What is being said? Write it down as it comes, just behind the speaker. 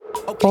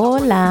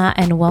Hola,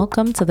 and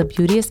welcome to the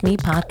Beauty is Me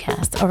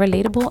podcast, a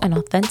relatable and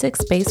authentic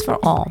space for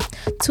all.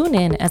 Tune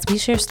in as we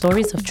share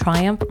stories of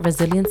triumph,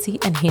 resiliency,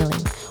 and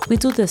healing. We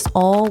do this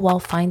all while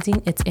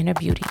finding its inner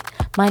beauty.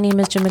 My name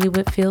is Jamily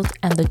Whitfield,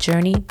 and the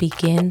journey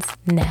begins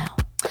now.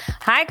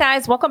 Hi,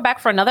 guys. Welcome back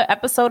for another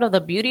episode of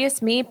the Beauty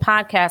is Me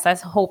podcast. I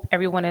hope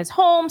everyone is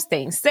home,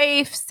 staying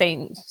safe,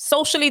 staying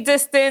socially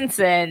distanced,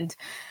 and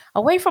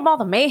away from all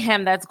the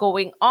mayhem that's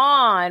going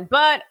on.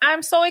 But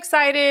I'm so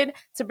excited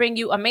to bring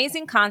you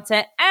amazing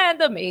content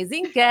and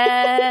amazing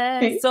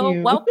guests.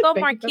 So welcome,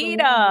 Thank you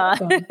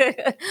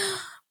Marquita.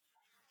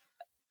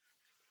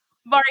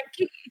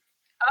 Marquita.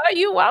 Oh,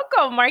 you're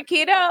welcome.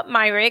 Marquita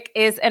Myrick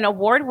is an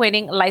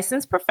award-winning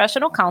licensed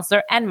professional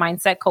counselor and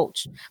mindset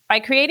coach.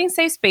 By creating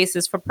safe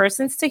spaces for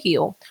persons to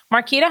heal,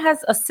 Marquita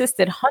has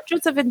assisted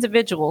hundreds of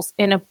individuals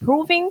in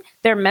improving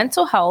their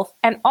mental health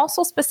and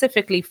also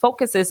specifically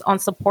focuses on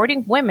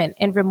supporting women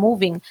in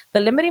removing the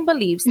limiting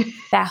beliefs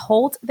that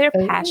hold their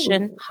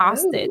passion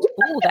hostage.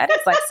 Ooh, that is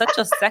like such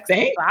a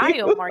sexy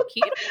bio,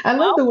 Marquita. I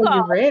love the way you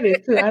Welcome. read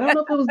it too. I don't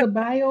know if it was the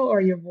bio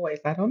or your voice.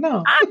 I don't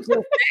know. I'm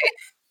just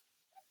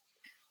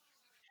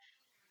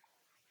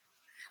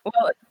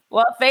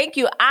well, thank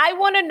you. I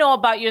want to know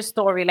about your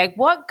story. Like,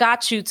 what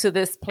got you to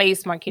this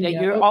place, Marquita?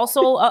 You're Yep.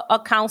 also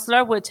a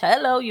counselor, which,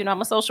 hello,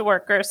 I'm a social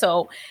worker.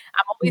 So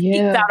I'm always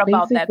geeked out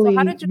about that. So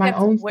how Basically did you my get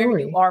to own where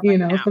you story. are right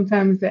now?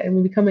 Sometimes that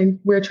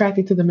we're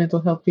attracted to the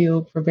mental health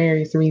field for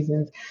various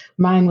reasons.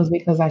 Mine was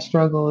because I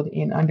struggled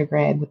in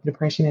undergrad with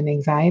depression and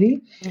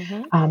anxiety.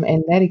 Mm-hmm,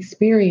 And that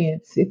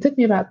experience, it took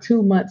me about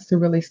 2 months to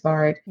really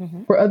start,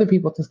 mm-hmm. for other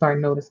people to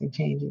start noticing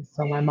changes.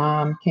 So my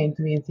mom came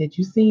to me and said,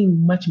 "You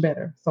seem much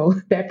better." So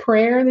that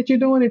prayer that you're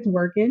doing, it's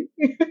working.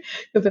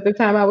 Because at the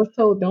time I was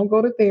told, don't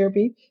go to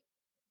therapy.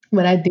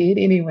 But I did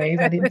anyways.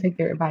 I didn't take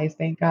their advice,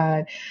 thank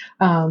God.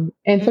 And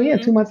so, yeah,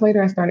 Mm-hmm. 2 months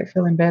later, I started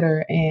feeling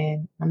better,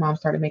 and my mom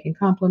started making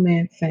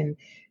compliments and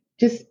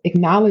just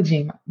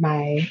acknowledging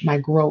my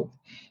growth.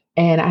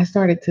 And I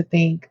started to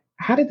think,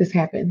 how did this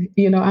happen?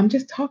 I'm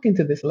just talking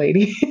to this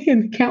lady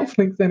in the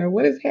counseling center.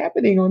 What is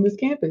happening on this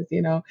campus?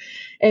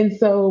 And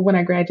so when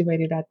I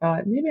graduated, I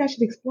thought maybe I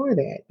should explore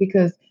that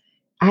because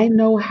I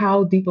know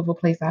how deep of a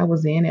place I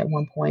was in at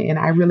one point, and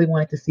I really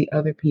wanted to see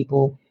other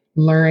people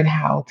learn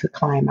how to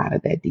climb out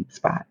of that deep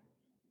spot.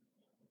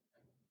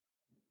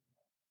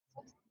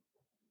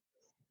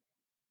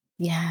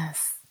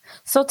 Yes.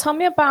 So tell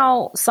me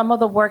about some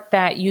of the work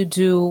that you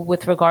do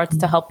with regards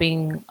to Mm.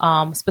 helping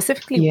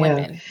specifically Yeah.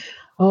 women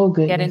Oh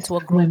get goodness, into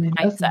a growth women,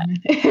 us mindset.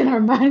 women, and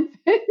our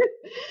mindset.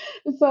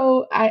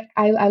 So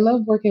I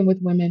love working with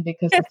women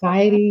because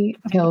society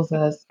tells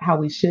us how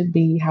we should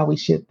be, how we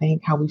should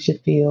think, how we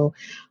should feel,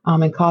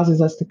 and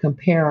causes us to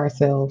compare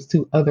ourselves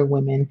to other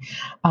women.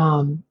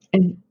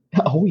 And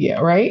oh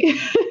yeah, right.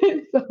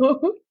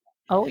 so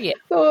Oh, yeah.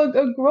 So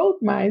a growth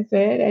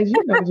mindset, as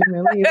you know,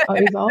 Jamila,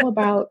 is all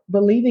about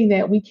believing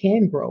that we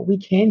can grow, we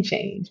can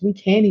change, we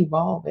can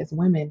evolve as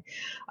women.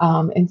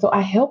 And so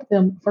I help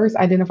them first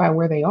identify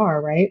where they are,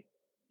 right?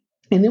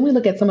 And then we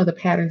look at some of the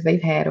patterns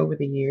they've had over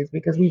the years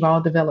because we've all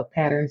developed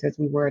patterns as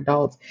we were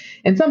adults.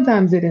 And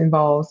sometimes it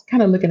involves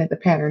kind of looking at the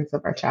patterns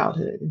of our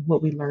childhood and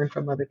what we learned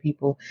from other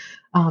people.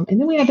 And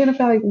then we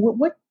identify like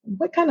what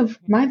kind of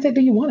mindset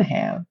do you want to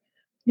have?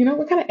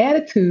 What kind of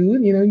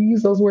attitude, you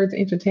use those words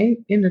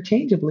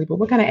interchangeably, but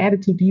what kind of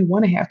attitude do you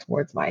want to have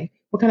towards life?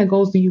 What kind of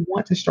goals do you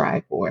want to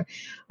strive for?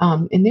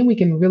 And then we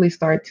can really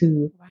start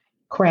to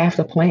craft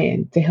a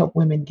plan to help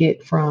women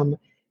get from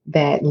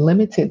that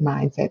limited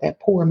mindset, that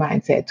poor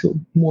mindset, to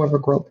more of a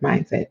growth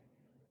mindset.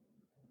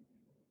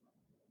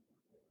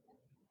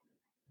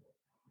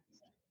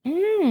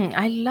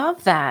 I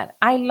love that.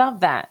 I love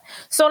that.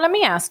 So let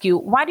me ask you,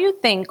 why do you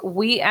think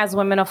we as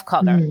women of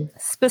color Mm.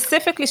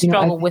 specifically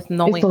struggle with It's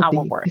knowing so our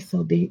deep. worth? It's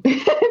so deep.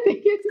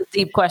 It's a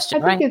deep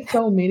question, I think right? it's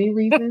so many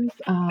reasons.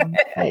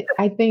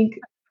 I think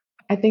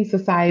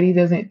society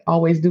doesn't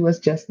always do us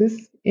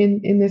justice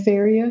in this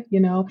area.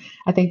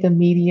 I think the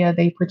media,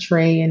 they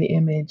portray an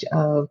image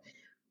of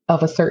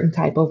a certain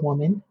type of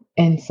woman,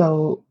 and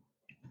so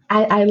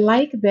I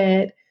like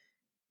that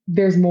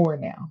there's more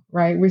now,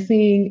 right? We're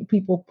seeing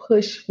people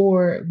push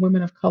for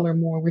women of color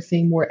more. We're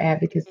seeing more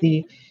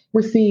advocacy.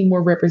 We're seeing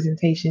more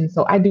representation.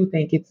 So I do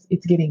think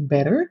it's getting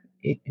better.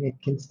 It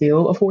can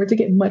still afford to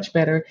get much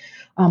better,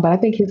 but I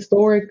think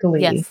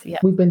historically Yes,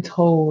 yes, we've been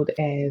told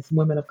as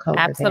women of color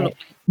that absolutely.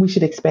 we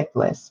should expect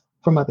less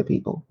from other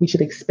people. We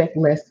should expect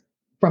less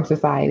from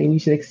society. We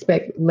should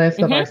expect less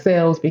of Hmm.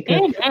 ourselves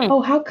because, Hmm. oh,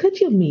 how could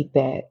you meet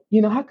that?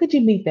 How could you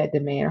meet that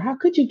demand, or how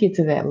could you get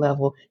to that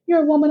level?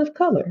 You're a woman of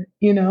color.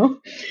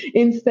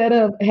 Instead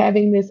of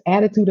having this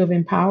attitude of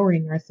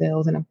empowering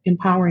ourselves and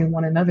empowering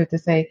one another to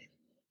say,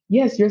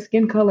 yes, your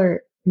skin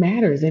color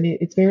matters. And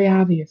it's very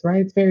obvious,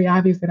 right? It's very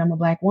obvious that I'm a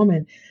Black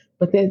woman,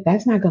 but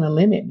that's not going to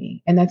limit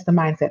me. And that's the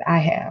mindset I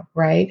have,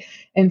 right?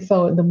 And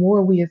so the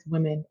more we as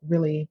women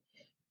really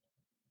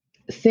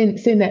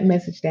send that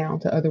message down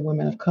to other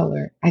women of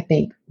color, I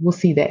think we'll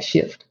see that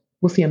shift.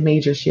 We'll see a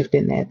major shift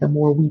in that the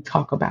more we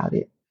talk about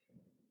it.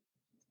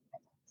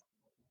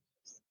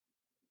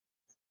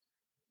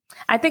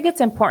 I think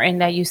it's important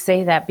that you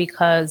say that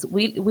because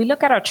we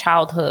look at our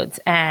childhoods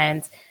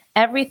and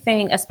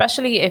everything,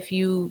 especially if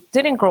you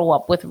didn't grow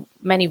up with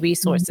many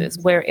resources,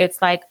 Mhm. where it's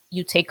like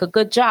you take a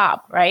good job,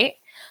 right?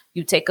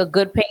 You take a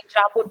good paying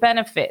job with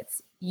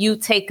benefits. You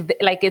take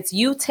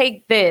you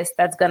take this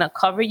that's going to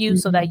cover you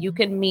so that you Mhm.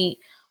 can meet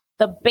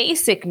the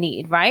basic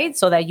need, right?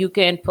 So that you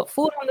can put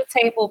food on the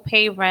table,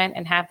 pay rent,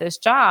 and have this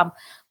job.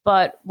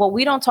 But what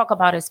we don't talk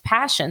about is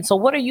passion. So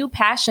what are you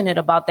passionate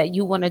about that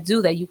you want to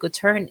do that you could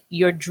turn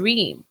your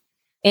dream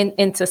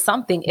into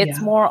something? It's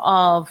Yeah. more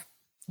of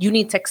you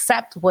need to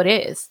accept what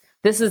is.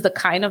 This is the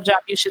kind of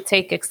job you should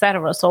take,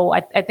 etc. So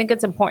I think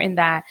it's important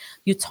that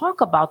you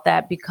talk about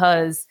that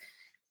because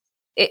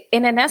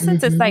in an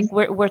essence, it's like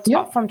Mhm. we're Yep.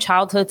 taught from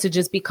childhood to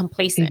just be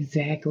complacent. That's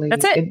Exactly.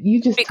 it. And you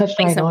just Be touched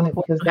right complacent on with it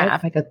what because you that's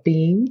have. like a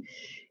theme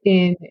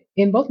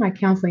in both my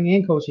counseling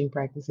and coaching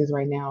practices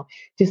right now.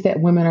 Just that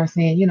women are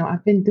saying,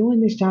 I've been doing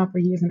this job for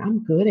years and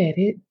I'm good at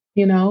it,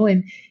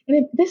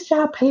 this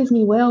job pays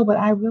me well, but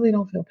I really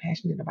don't feel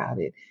passionate about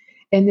it.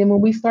 And then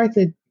when we start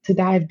to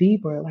dive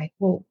deeper, like,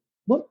 well,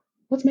 what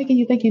what's making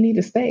you think you need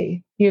to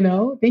stay?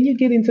 Then you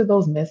get into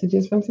those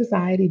messages from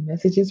society,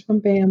 messages from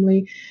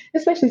family,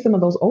 especially some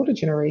of those older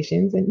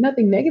generations, and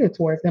nothing negative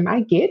towards them.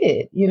 I get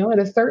it. At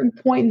a certain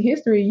point in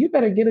history, you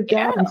better get a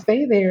job Yeah. and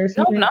stay there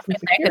so No, you can have some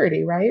nothing negative.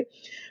 security, right?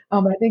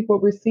 I think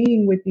what we're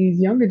seeing with these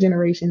younger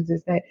generations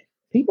is that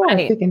people are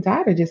Right. sick and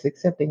tired of just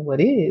accepting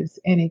what is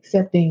and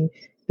accepting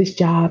this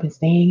job and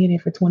staying in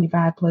it for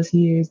 25 plus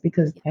years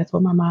because that's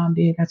what my mom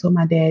did, that's what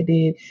my dad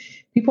did.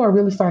 People are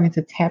really starting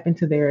to tap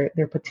into their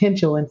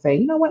potential and say,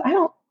 you know what,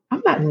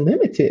 I'm not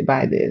limited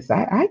by this.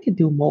 I could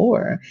do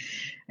more.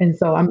 And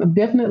so I'm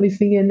definitely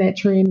seeing that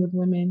trend with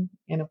women.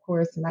 And of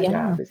course, my Yeah.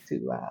 job is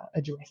to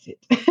address it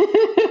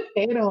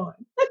head on.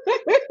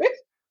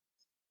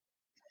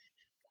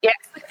 Yes.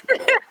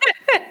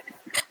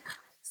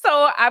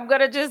 So I'm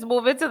gonna just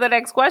move into the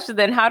next question.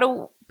 Then, how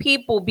do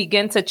people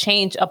begin to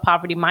change a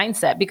poverty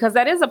mindset? Because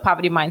that is a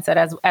poverty mindset,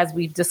 as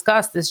we've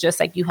discussed. It's just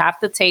like you have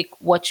to take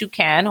what you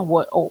can, or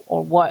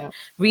what Yeah.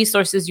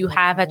 resources you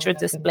have Nothing at more, your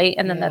nothing less. display,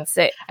 and then Yeah. that's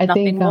it. I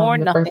Nothing think more,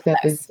 the first nothing step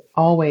less. is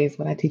always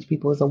when I teach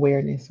people is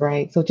awareness,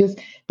 right? So just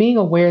being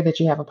aware that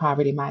you have a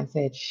poverty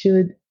mindset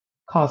should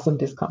cause some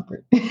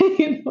discomfort.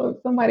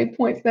 If somebody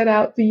points that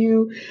out to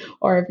you,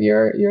 or if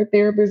your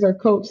therapist or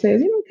coach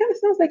says, it kind of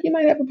sounds like you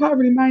might have a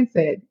poverty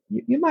mindset,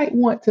 you might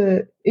want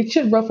to, it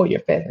should ruffle your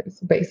feathers,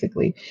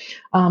 basically.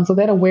 So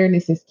that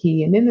awareness is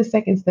key. And then the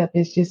second step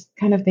is just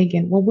kind of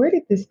thinking, well, where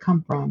did this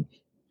come from?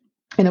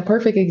 And a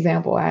perfect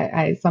example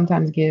I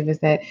sometimes give is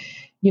that,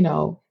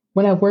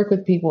 when I work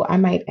with people, I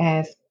might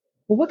ask,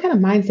 well, what kind of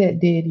mindset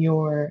did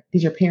your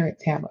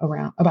parents have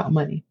around about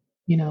money?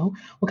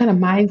 What kind of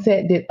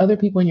mindset did other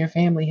people in your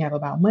family have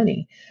about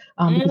money?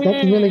 Because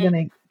that's really Mm,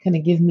 going to kind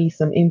of give me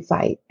some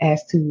insight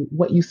as to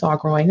what you saw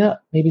growing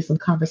up, maybe some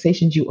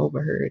conversations you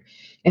overheard.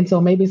 And so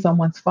maybe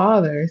someone's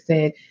father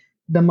said,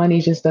 the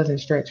money just doesn't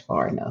stretch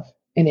far enough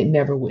and it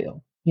never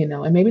will.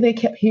 And maybe they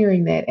kept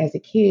hearing that as a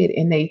kid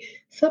and they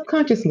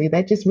subconsciously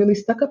that just really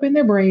stuck up in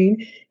their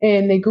brain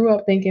and they grew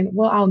up thinking,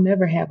 well, I'll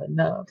never have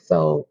enough.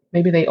 So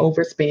maybe they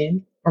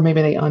overspend or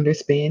maybe they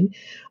underspend.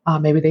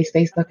 Maybe they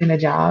stay stuck in a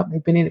job.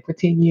 They've been in it for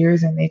 10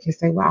 years and they just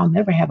say, well, I'll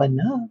never have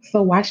enough.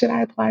 So why should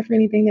I apply for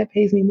anything that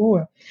pays me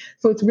more?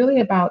 So it's really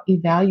about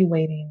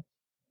evaluating,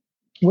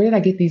 where did I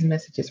get these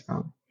messages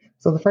from?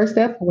 So the first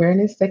step,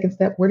 awareness. Second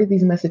step, where did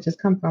these messages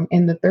come from?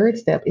 And the third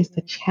step is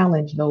to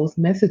challenge those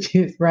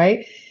messages,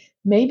 right?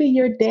 Maybe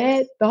your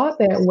dad thought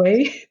that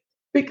way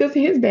because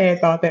his dad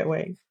thought that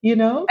way.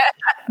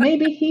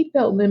 Maybe he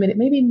felt limited.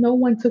 Maybe no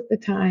one took the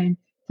time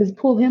to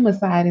pull him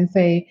aside and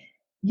say,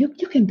 you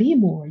can be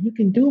more, you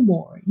can do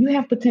more. You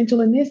have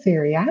potential in this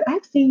area.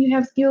 I've seen you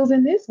have skills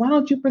in this. Why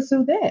don't you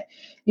pursue that?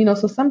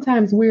 So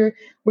sometimes we're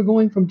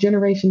going from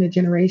generation to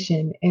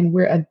generation and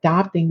we're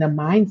adopting the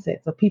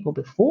mindsets of people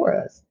before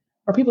us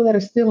or people that are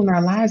still in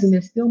our lives and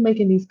they're still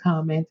making these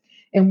comments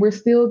and we're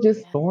still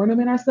just storing them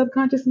in our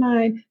subconscious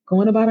mind,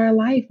 going about our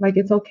life like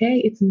it's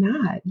okay. It's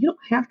not. You don't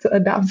have to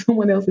adopt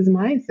someone else's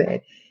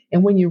mindset.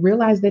 And when you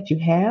realize that you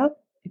have,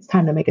 it's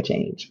time to make a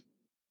change.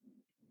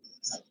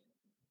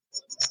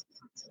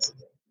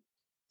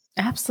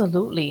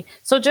 absolutely.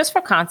 So, just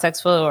for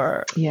context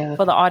Yeah.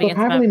 for the So audience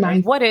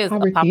members, what is a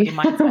poverty poverty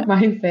mindset?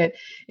 mindset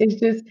is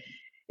just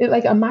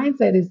like a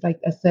mindset is like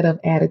a set of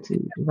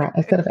attitudes, right?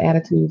 A set of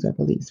attitudes or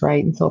beliefs,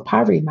 right? And so a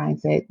poverty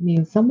mindset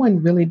means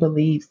someone really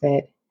believes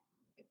that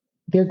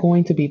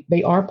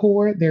they are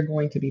poor, they're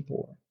going to be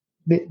poor.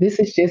 This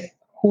is just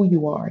who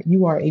you are.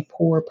 You are a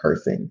poor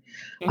person.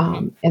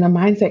 Mhm. And a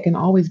mindset can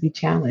always be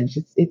challenged.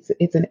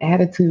 It's an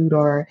attitude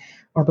or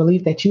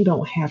belief that you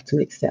don't have to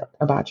accept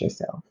about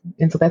yourself.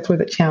 And so that's where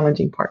the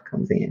challenging part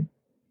comes in.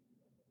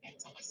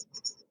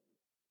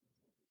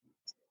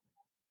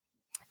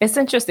 It's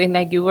interesting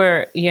that you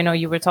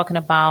were talking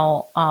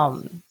about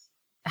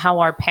how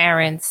our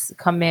parents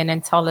come in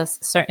and tell us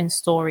certain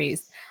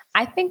stories.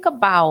 I think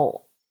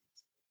about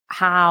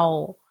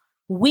how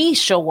we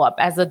show up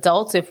as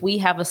adults if we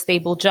have a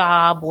stable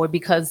job or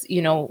because,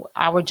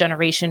 our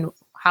generation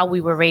how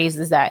we were raised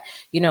is that,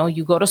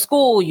 you go to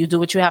school, you do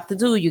what you have to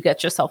do, you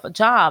get yourself a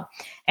job.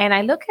 And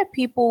I look at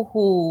people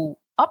who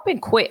up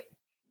and quit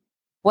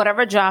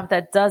whatever job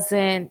that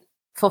doesn't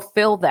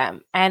fulfill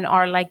them and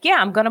are like, yeah,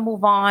 I'm going to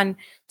move on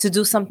to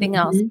do something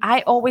else. Mm-hmm.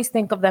 I always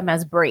think of them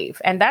as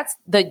brave. And that's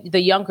the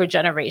younger I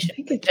generation.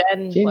 think it's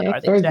Gen What are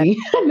X they? or Z.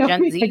 I know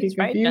Gen I Zs, get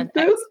right? confused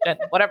Gen too. X,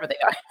 whatever they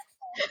are.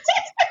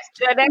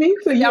 Gen X. Me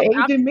too. You're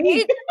I'm aging me.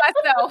 aging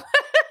myself.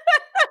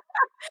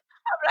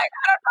 I'm like,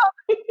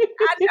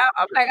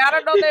 I'm like, I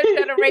don't know their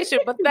generation,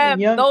 but The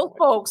young those one.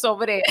 folks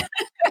over there,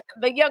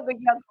 the younger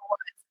ones.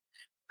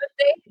 But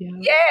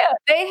Yeah.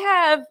 they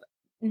have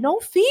no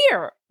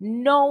fear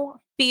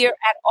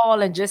at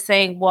all. And just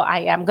saying, well, I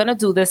am going to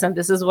do this and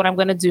this is what I'm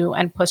going to do,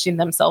 and pushing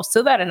themselves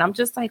to that. And I'm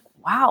just like,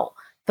 wow,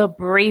 the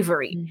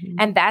bravery. Mm-hmm.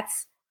 And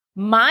that's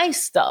my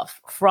stuff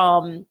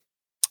from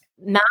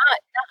not,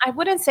 I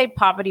wouldn't say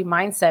poverty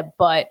mindset,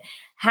 but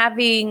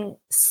having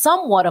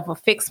somewhat of a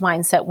fixed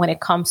mindset when it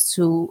comes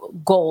to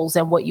goals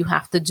and what you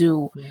have to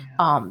do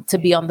to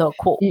be on the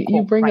quote,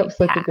 You bring right up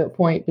such a path. good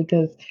point,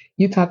 because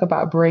you talk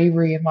about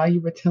bravery, and while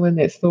you were telling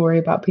that story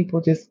about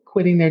people just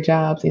quitting their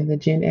jobs in the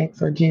Gen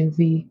X or Gen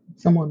Z,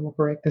 someone will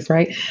correct us,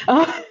 right?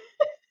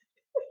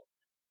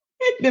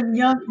 Them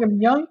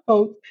young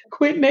folks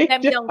quitting their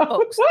Them young job.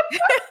 folks.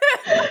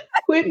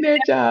 Quitting their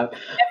job.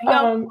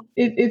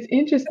 It's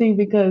interesting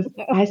because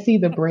I see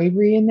the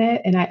bravery in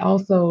that, and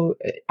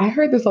I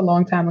heard this a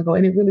long time ago,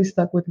 and it really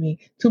stuck with me.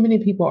 Too many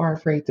people are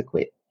afraid to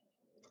quit,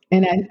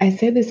 and I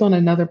said this on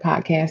another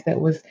podcast that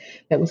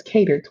was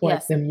catered towards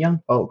Yes. them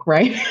young folk,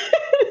 right?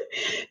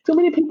 Too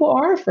many people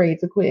are afraid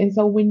to quit, and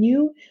so when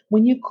you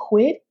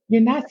quit,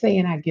 you're not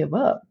saying I give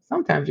up.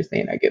 Sometimes you're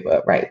saying I give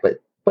up, right?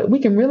 But we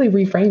can really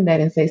reframe that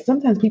and say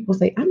sometimes people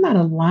say I'm not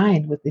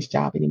aligned with this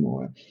job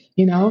anymore.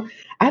 You know,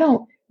 I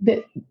don't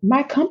that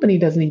my company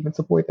doesn't even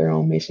support their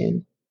own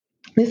mission.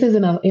 This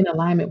isn't in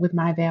alignment with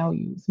my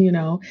values.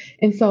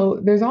 And so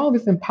there's all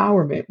this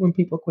empowerment when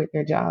people quit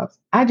their jobs.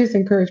 I just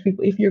encourage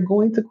people, if you're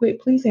going to quit,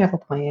 please have a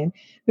plan,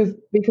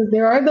 because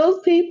there are those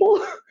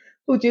people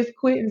who just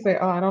quit and say,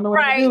 oh, I don't know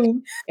what I'm Right. gonna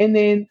do. And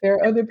then there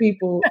are other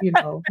people,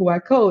 who I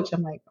coach.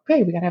 I'm like,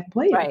 okay, we gotta have a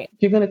plan. Right.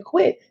 If you're gonna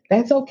quit,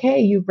 that's okay.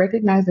 You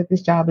recognize that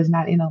this job is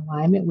not in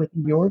alignment with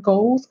your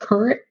goals,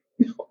 current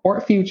or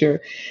future.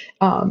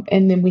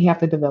 And then we have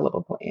to develop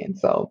a plan.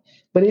 So,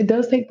 but it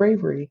does take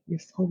bravery. You're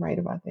so right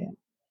about that.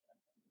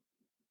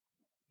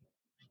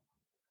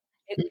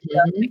 It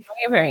does Mhm. take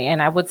bravery.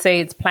 And I would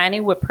say it's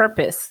planning with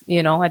purpose.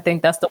 I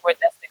think that's the word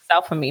that sticks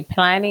out for me.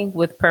 Planning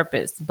with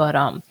purpose. But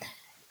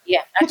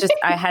yeah,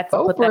 I had to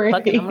Go put that for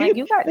plug in. I'm like,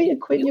 it. When you're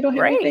quitting, you you don't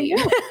have anything brave.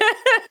 else.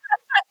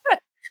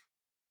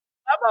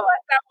 Some of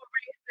us that were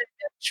raised in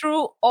the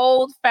true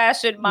old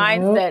fashioned Yep.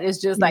 mindset is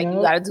just like, you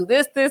Yep. got to do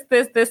this, this,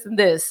 this, this, and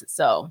this.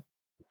 So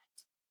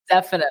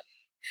definitely.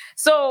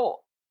 So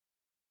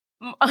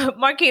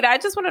Marquita, I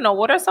just want to know,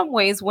 what are some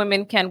ways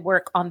women can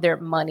work on their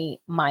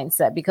money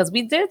mindset? Because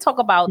we did talk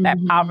about that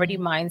poverty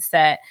Mhm.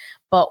 mindset,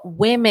 but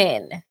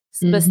women Mhm.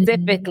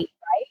 specifically,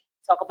 right?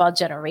 Talk about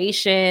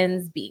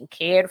generations being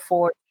cared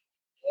for,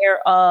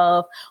 care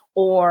of,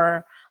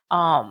 or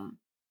um,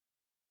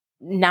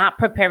 not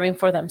preparing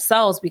for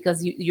themselves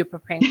because you're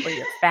preparing for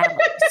your family.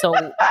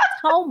 So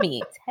tell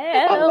me,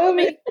 I tell love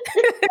me.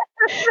 it.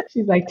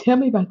 She's like, tell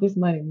me about this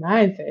money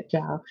mindset,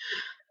 child.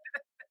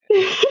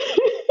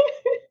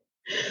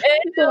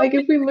 So, like,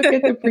 if we look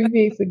at the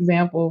previous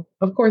example,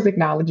 of course,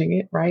 acknowledging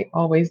it, right?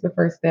 Always the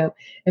first step.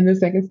 And the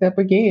second step,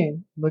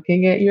 again,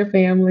 looking at your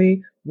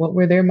family, what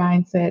were their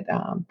mindset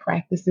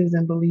practices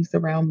and beliefs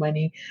around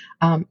money,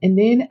 and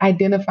then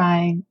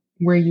identifying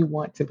where you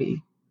want to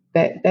be.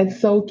 That's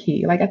so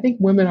key. Like, I think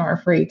women are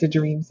afraid to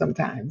dream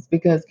sometimes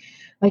because,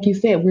 like you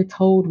said, we're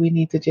told we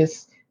need to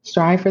just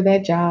strive for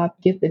that job,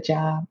 get the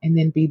job, and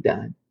then be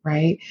done,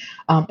 right?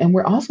 And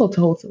we're also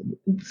told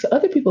so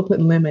other people put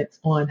limits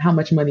on how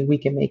much money we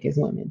can make as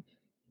women.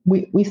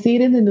 We see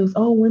it in the news.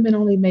 Oh, women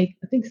only make,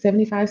 I think,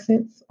 75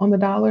 cents on the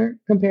dollar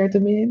compared to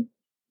men.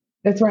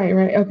 That's right,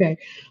 right? Okay.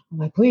 I'm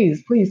like,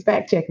 please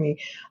fact check me.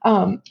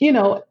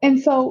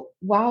 And so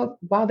while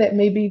that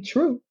may be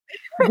true,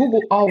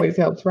 Google always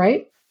helps,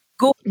 right?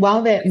 Go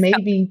While that always may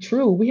be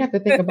true, we have to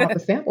think about the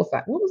sample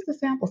size. What was the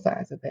sample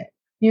size of that?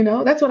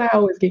 That's what I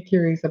always get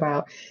curious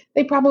about.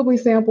 They probably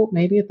sampled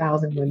maybe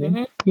 1,000 women,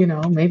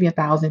 help. maybe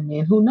 1,000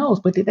 men, who knows?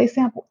 But did they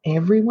sample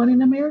everyone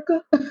in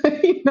America?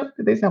 Did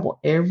they sample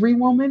every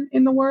woman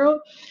in the world?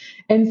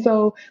 And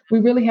so we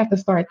really have to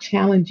start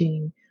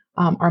challenging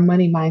our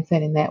money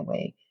mindset in that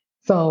way.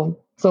 So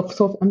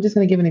I'm just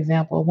going to give an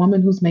example. A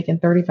woman who's making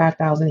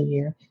 35,000 a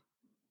year,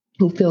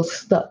 who feels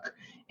stuck,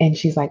 and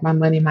she's like, my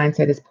money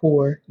mindset is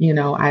poor.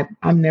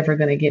 I'm never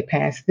going to get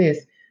past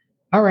this.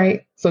 All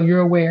right, so you're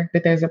aware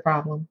that there's a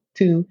problem.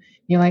 Two,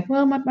 you're like,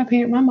 well, my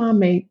mom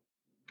made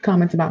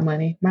comments about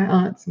money. My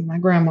aunts and my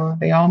grandma,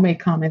 they all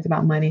make comments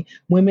about money.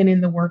 Women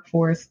in the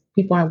workforce,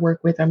 people I work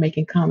with, are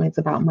making comments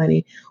about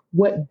money.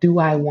 What do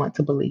I want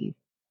to believe?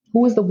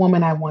 Who is the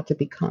woman I want to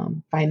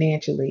become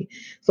financially?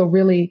 So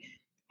really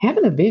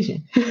having a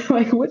vision.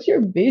 Like, what's your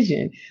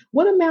vision?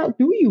 What amount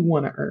do you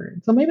want to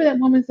earn? So maybe that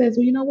woman says,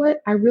 well, you know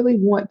what? I really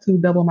want to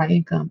double my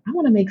income. I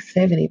want to make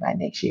 70 by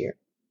next year.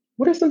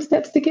 What are some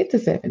steps to get to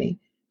 70?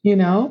 You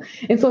know?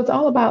 And so it's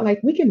all about like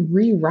we can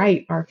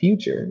rewrite our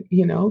future,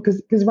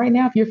 because right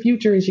now, if your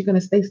future is you're going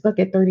to stay stuck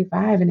at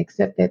 35 and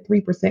accept that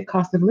 3%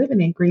 cost of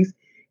living increase,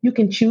 you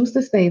can choose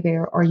to stay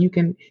there, or you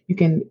can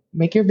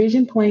make your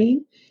vision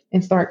plain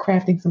and start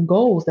crafting some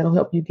goals that'll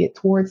help you get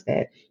towards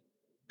that.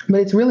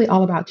 But it's really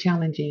all about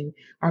challenging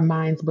our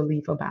mind's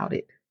belief about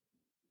it.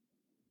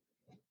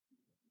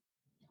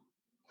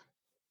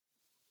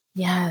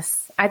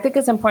 Yes, I think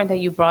it's important that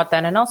you brought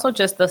that, and also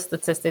just the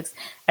statistics.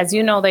 As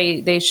you know,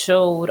 they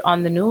showed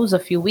on the news a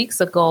few weeks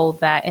ago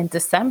that in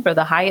December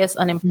the highest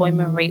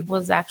unemployment rate Mhm.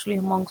 was actually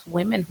amongst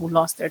women who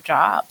lost their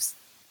jobs.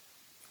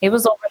 It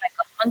was over like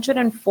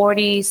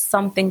 140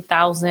 something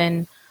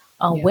thousand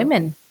Yeah.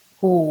 women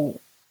who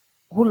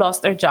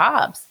lost their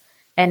jobs.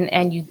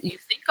 And you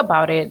think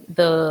about it,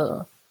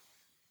 the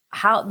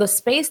how the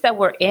space that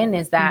we're in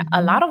is that a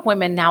Mhm. lot of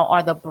women now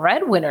are the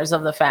breadwinners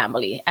of the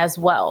family as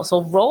well.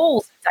 So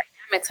roles and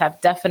dynamics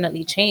have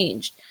definitely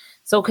changed.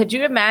 So could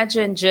you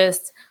imagine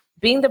just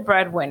being the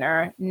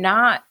breadwinner,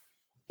 not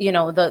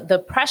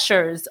the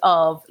pressures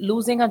of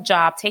losing a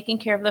job, taking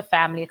care of the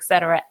family,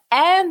 etc.,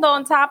 and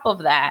on top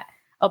of that,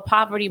 a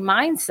poverty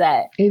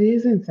mindset. It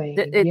is insane.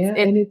 It's Yeah,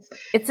 it and it's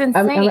I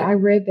insane.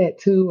 read that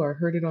too, or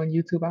heard it on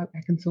YouTube.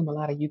 I consume a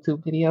lot of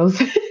YouTube videos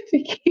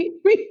to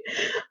keep me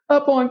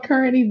up on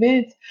current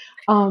events.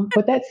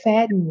 But that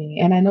saddened me,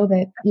 and I know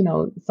that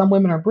some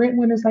women are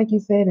breadwinners, like you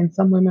said, and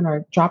some women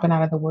are dropping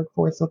out of the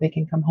workforce so they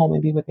can come home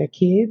and be with their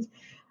kids.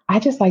 I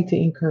just like to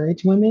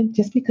encourage women: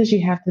 just because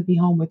you have to be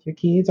home with your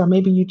kids, or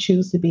maybe you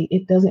choose to be,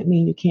 it doesn't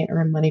mean you can't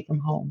earn money from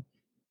home.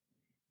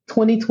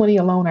 2020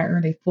 alone, I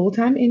earned a full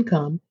time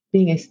income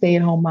being a stay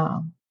at home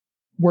mom,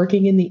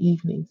 working in the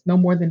evenings, no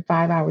more than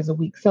 5 hours a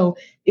week. So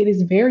it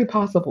is very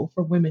possible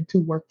for women to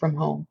work from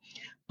home.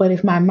 But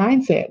if my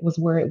mindset was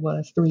where it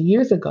was 3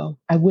 years ago,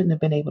 I wouldn't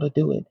have been able to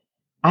do it.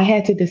 I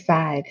had to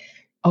decide,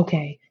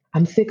 okay,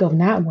 I'm sick of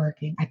not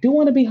working. I do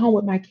want to be home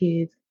with my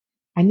kids.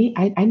 I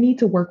need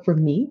to work for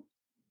me.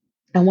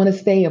 I want to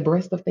stay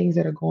abreast of things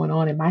that are going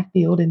on in my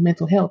field in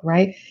mental health,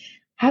 right?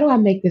 How do I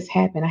make this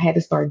happen? I had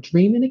to start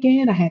dreaming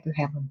again. I had to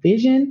have a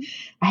vision.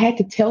 I had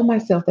to tell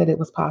myself that it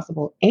was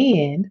possible.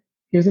 And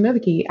here's another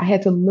key: I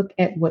had to look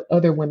at what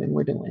other women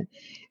were doing.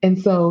 And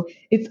so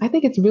I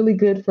think it's really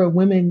good for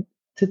women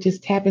to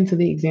just tap into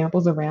the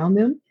examples around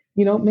them.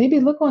 Maybe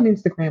look on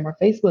Instagram or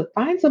Facebook,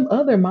 find some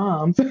other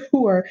moms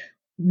who are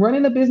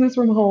running a business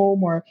from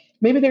home, or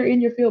maybe they're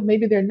in your field,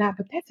 maybe they're not,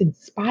 but that's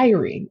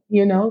inspiring.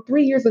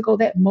 3 years ago,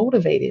 that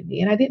motivated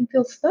me and I didn't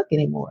feel stuck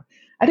anymore.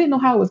 I didn't know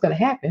how it was going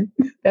to happen.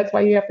 That's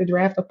why you have to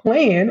draft a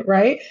plan,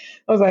 right?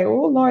 I was like,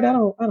 oh Lord, I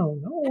don't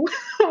know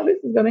how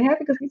this is going to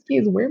happen because these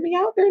kids wear me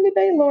out during the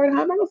day. Lord,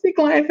 how am I going to see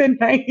clients at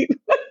night?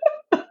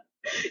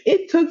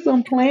 It took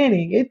some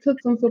planning. It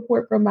took some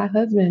support from my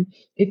husband.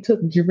 It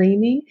took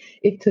dreaming.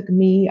 It took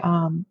me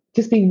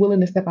just being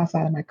willing to step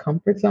outside of my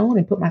comfort zone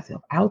and put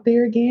myself out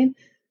there again,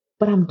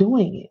 but I'm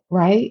doing it,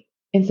 right?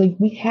 And so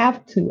we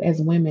have to,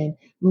 as women,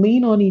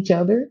 lean on each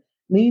other,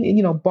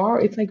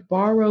 borrow. It's like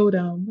borrowed,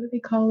 what do they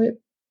call it?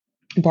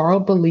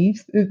 Borrowed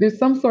beliefs. There's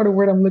some sort of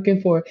word I'm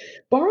looking for.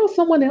 Borrow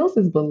someone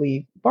else's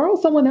belief, borrow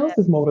someone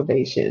else's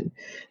motivation.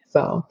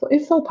 So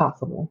it's so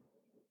possible.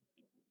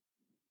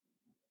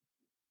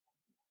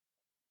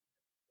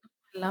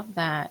 Love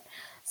that.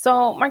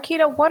 So,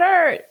 Marquita, what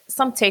are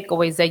some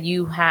takeaways that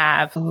you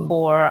have Oh,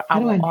 for how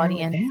do our I narrow it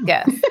audience down?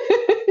 guests?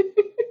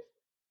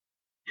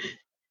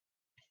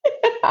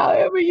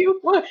 However you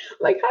want.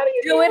 Like, how do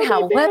you Do it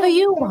narrow that however down?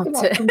 you Let's talk want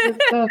about to. some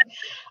good stuff.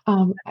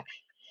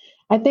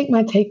 I think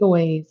my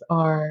takeaways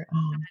are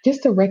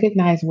just to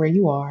recognize where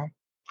you are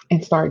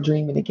and start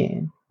dreaming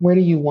again. Where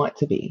do you want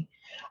to be?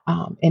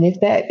 And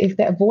if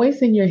that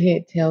voice in your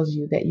head tells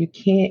you that you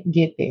can't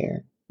get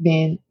there,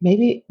 then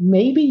maybe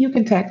you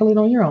can tackle it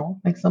on your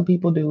own, like some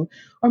people do,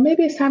 or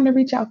maybe it's time to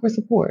reach out for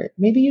support.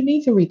 Maybe you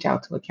need to reach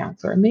out to a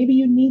counselor. Maybe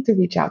you need to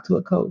reach out to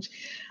a coach,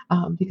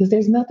 because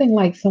there's nothing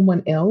like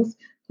someone else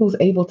who's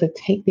able to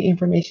take the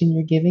information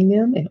you're giving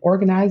them and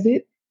organize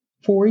it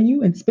for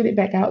you and spit it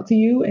back out to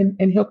you,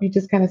 and help you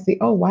just kind of see,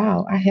 oh,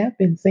 wow, I have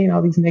been saying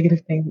all these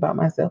negative things about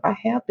myself. I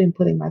have been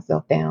putting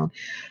myself down.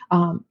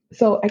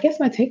 So I guess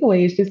my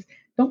takeaway is just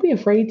don't be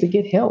afraid to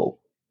get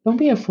help. Don't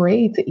be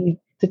afraid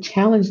to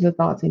challenge the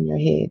thoughts in your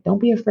head. Don't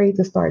be afraid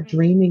to start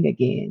dreaming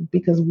again,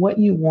 because what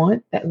you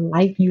want, that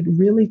life you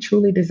really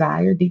truly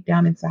desire deep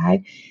down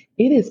inside,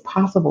 it is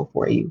possible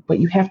for you, but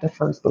you have to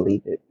first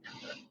believe it.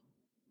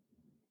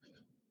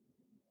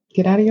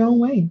 Get out of your own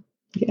way.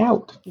 Get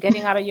out.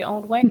 Getting out of your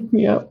own way.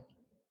 Yep.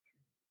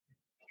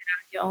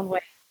 Your own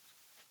way.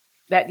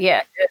 That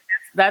yeah,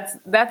 that's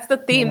the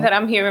theme Yep. that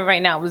I'm hearing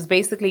right now. Was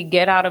basically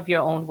get out of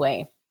your own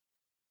way.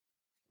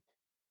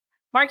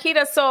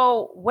 Marquita,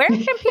 so where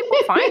can people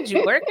find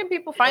you? Where can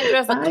people find you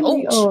as a Find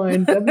me coach?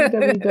 on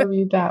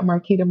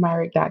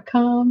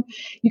www.marquitamyrick.com.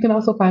 You can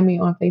also find me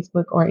on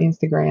Facebook or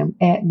Instagram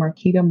at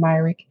Marquita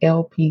Myrick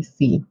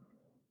LPC.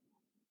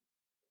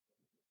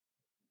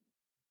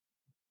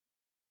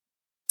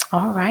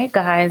 All right,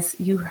 guys,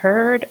 you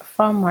heard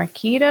from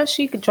Marquita.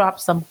 She could drop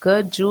some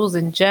good jewels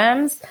and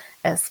gems,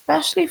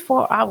 especially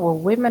for our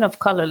women of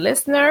color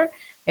listener.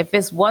 If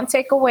it's one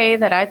takeaway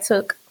that I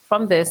took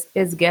from this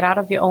is get out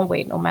of your own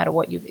way, no matter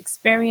what you've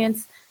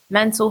experienced,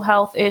 mental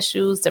health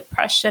issues,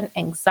 depression,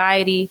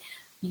 anxiety.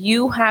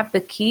 You have the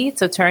key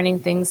to turning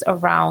things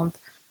around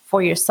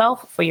for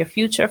yourself, for your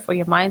future, for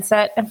your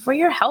mindset, and for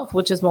your health,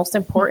 which is most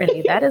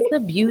importantly. That is the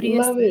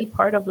beauteous Love it.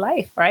 part of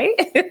life, right?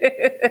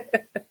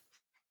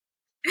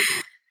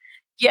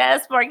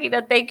 Yes,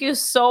 Marquita, thank you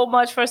so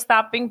much for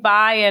stopping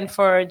by and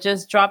for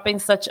just dropping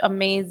such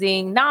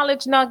amazing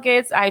knowledge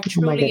nuggets. I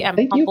Oh my truly goodness. am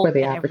Thank you for humbled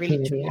the and I really,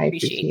 opportunity. truly I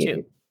appreciate appreciate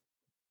you.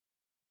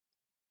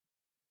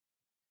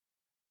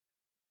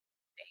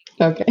 it.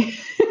 Okay.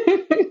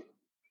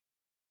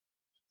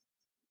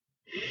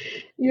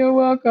 You're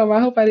welcome. I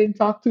hope I didn't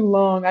talk too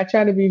long. I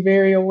try to be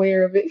very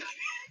aware of it.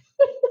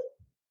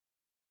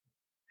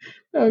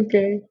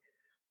 Okay.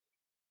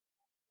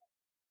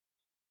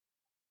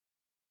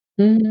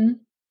 hmm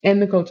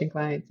And the coaching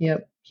clients.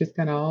 Yep. Just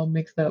kind of all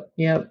mixed up.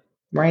 Yep.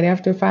 Right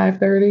after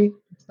 5:30,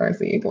 start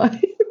seeing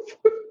clients.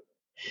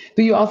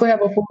 Do you also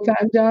have a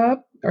full-time job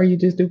or you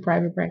just do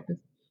private practice?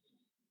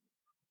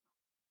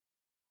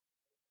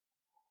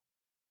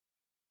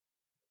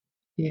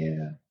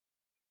 Yeah.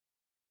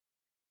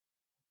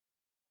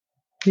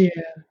 Yeah.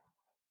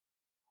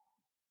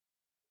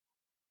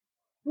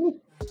 Ooh,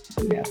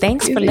 you have a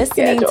Thanks for busy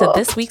listening to schedule.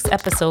 this week's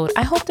episode.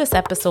 I hope this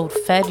episode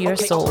fed your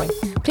soul.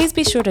 Please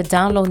be sure to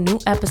download new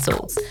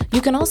episodes. You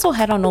can also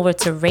head on over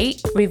to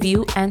rate,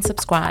 review, and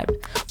subscribe.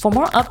 For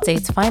more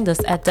updates, find us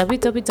at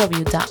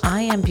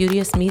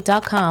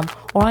www.iambeauteousme.com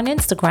or on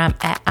Instagram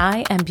at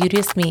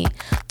iambeauteousme.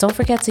 Don't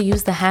forget to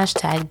use the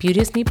hashtag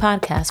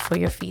BeauteousMePodcast for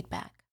your feedback.